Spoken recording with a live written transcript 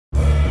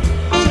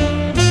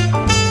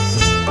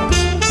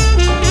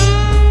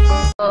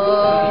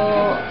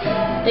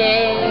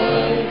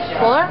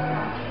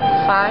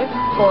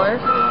5, 4,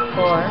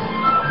 4,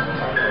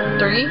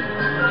 3.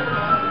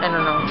 I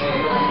don't know.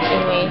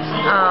 Anyways,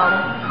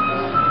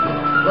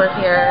 we're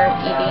here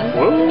eating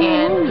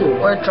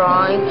and we're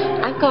drawing.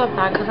 I got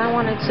back because I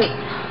wanted to.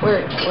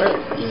 We're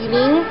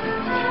eating.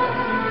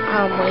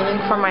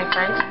 Waiting for my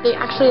friends. They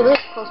actually live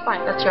close by.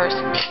 That's yours.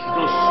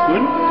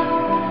 Spoon?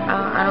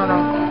 I don't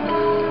know.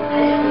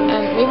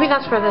 And maybe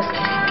that's for this.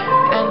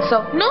 And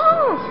so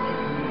no,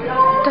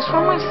 that's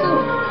for my soup.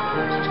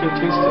 Just gonna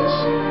taste this.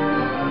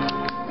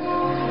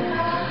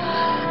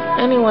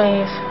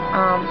 Anyways,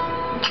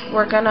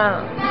 we're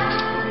gonna.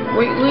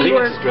 We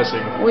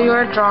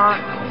were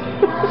drawing.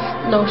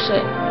 No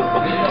shit.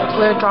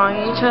 We're drawing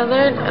each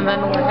other, and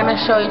then we're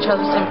gonna show each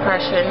other's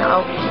impression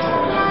of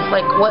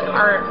like what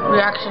our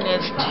reaction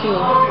is to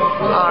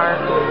our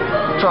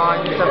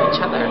drawings of each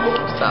other.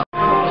 So. Do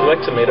you like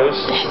tomatoes?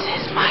 This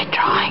is my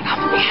drawing of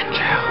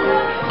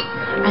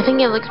Andrew. I think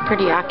it looks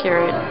pretty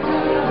accurate.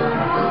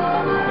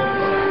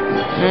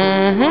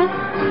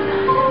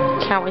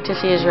 Can't wait to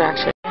see his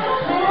reaction.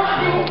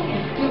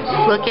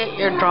 Look at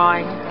your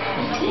drawing.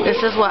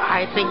 This is what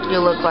I think you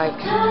look like.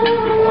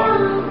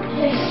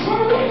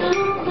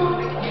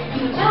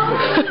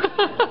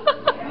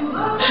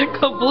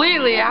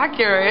 Completely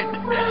accurate.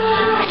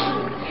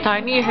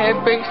 Tiny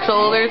head, big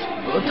shoulders,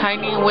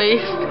 tiny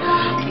waist,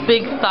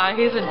 big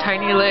thighs, and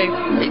tiny legs.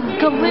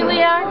 It's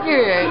completely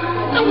accurate.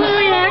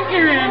 Completely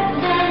accurate.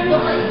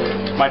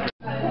 My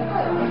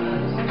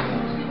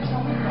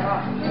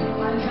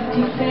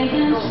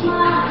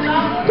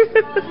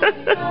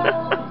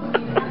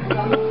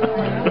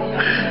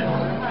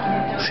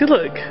See,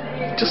 look,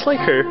 just like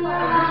her.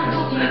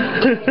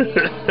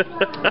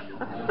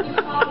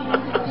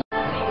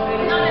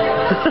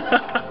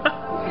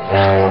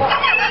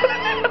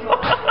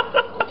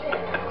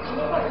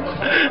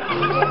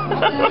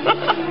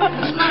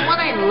 That's not what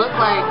I look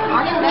like,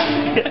 honestly.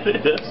 Yeah,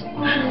 it is.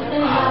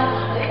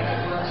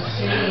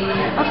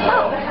 What's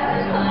up?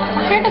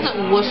 My hair doesn't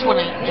whoosh when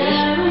I eat.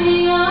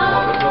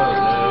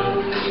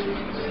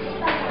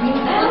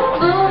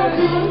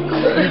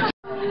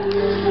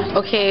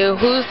 Okay,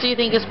 whose do you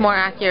think is more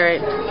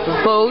accurate?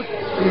 Vote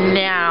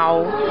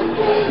now.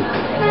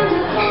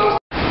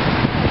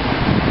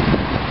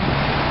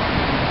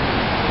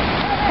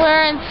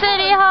 We're in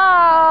City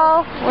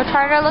Hall. We're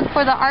trying to look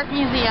for the art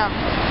museum.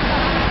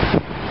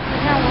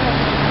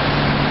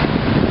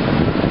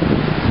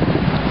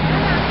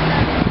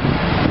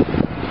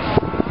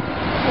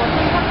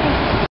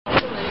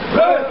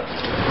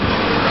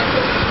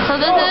 So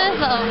this is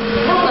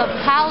the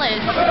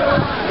palace.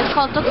 It's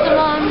called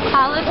Duxamon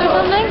Palace or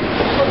something.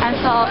 And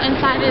so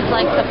inside is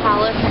like the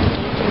palace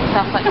and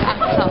stuff like that.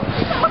 So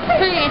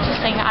pretty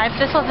interesting.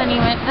 This wasn't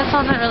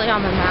really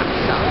on the map.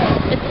 So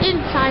it's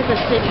inside the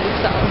city.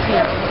 So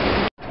yeah.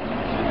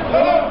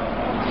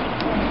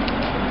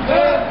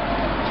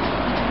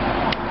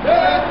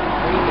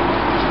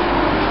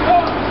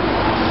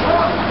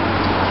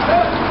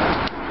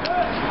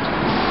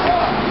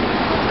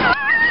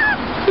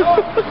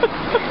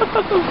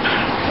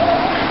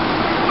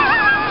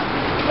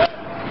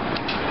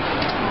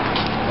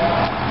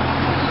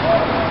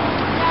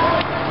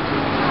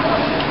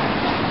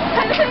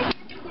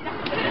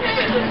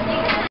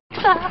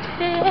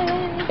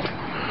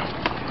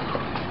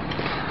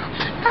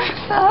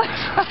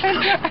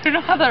 I don't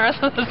know how the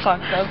rest of the song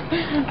goes.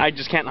 I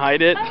just can't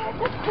hide it.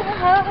 Look,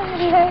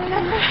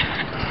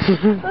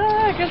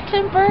 it's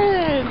Tim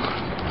Burton.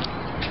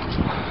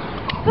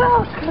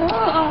 So cool.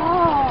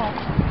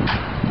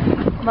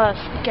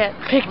 Must get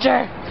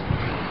picture.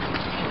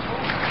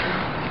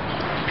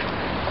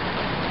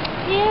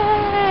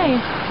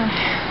 Yay!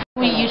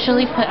 We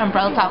usually put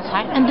umbrellas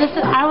outside, and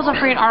I was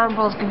afraid our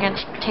umbrella was gonna get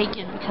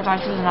taken because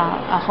ours is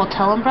a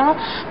hotel umbrella.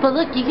 But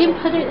look, you can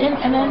put it in,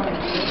 and then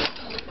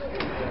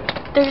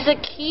there's a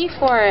key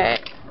for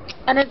it,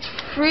 and it's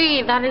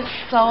free. That is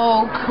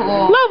so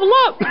cool. Level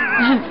up!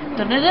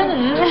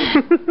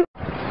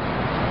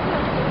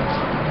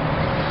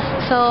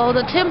 So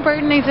the Tim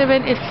Burton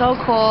exhibit is so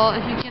cool.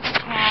 If you get the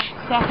chance,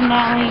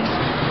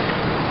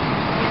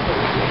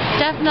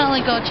 definitely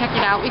go check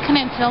it out. We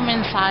couldn't film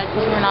inside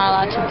because we're not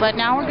allowed to, but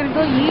now we're gonna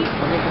go eat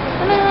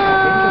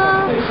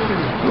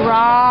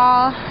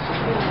raw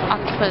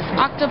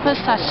octopus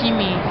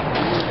sashimi.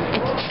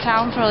 It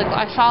sounds really cool.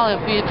 I saw a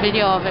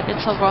video of it.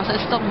 It's so gross.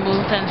 It still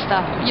moves and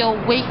stuff. You'll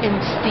wait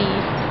and see.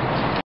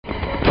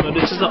 So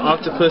this is the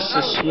octopus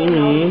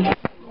sashimi.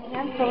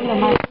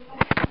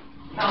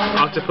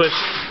 Octopus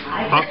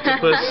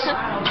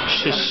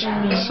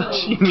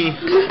sashimi.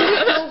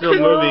 Still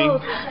moving.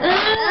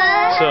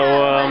 So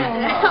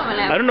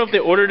I don't know if they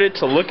ordered it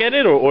to look at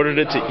it or ordered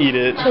it to eat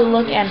it. To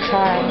look and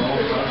try.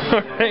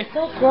 Alright.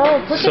 So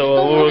gross.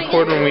 So we'll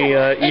record when we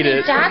eat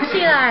it. 夹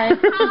起来，你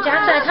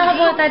夹起来，它会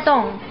不会再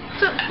动？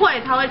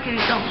它会继续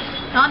动，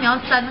然后你要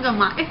沾那个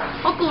麻。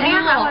我鼓励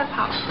它还会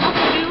跑，我鼓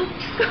励，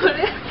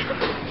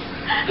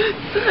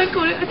真的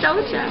鼓励，夹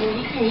不起来。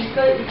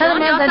它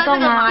没有在动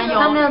啊，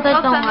它没有在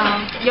动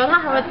啊。有，它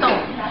还会动。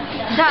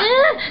你看，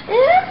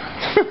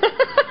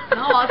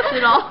然后我要吃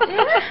喽。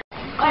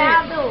我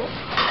要录。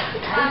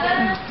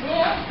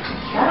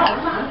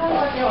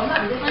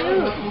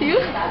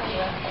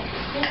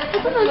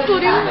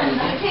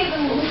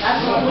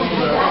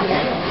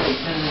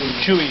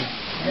Chewy.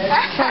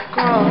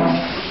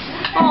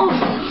哦，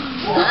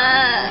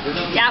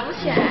夹不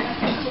起来。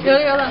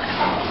有了。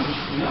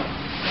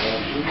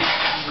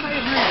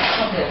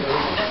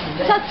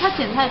他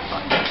剪太短。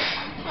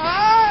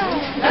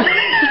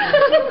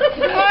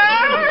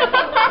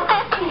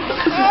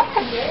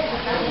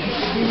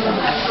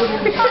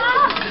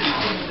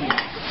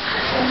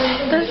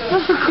That's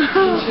so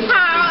gross. 好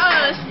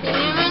恶心。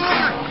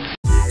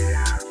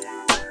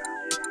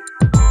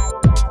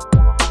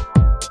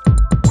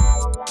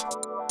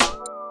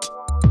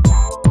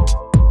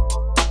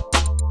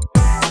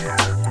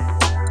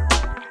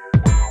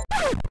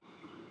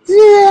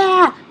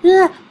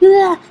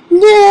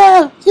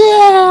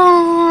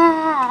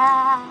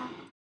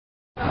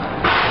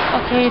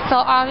Okay, so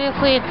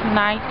obviously it's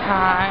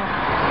nighttime.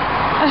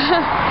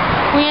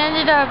 We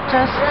ended up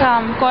just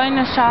going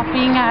to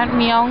shopping at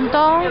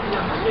Myeongdong.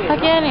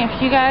 Again, if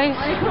you guys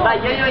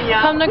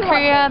come to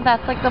Korea,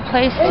 that's like the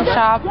place to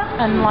shop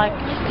and like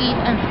eat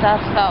and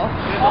stuff. So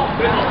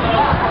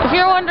if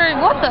you're wondering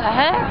what the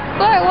heck,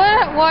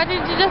 why did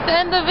you just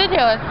end the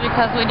video? It's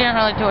because we didn't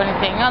really do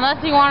anything.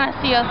 Unless you want to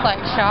see us like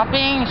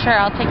shopping, sure,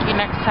 I'll take you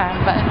next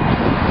time.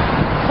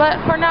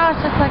 But for now, it's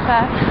just like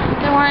that.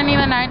 There weren't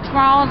even night.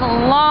 Tomorrow is a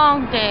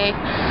long day,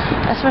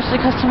 especially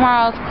because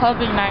tomorrow is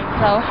clubbing night.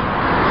 So,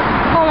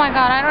 oh my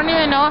god, I don't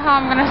even know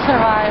how I'm gonna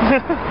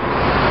survive.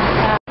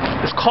 Yeah.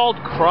 It's called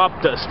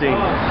crop dusting.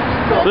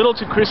 Little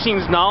to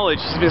Christine's knowledge,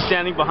 she's been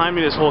standing behind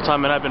me this whole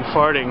time and I've been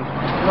farting.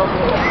 Oh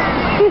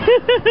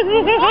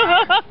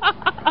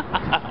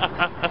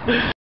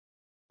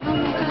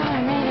my god, I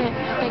made it.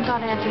 Thank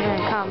god Andrew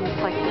didn't come. It's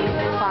like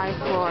 5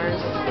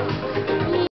 floors.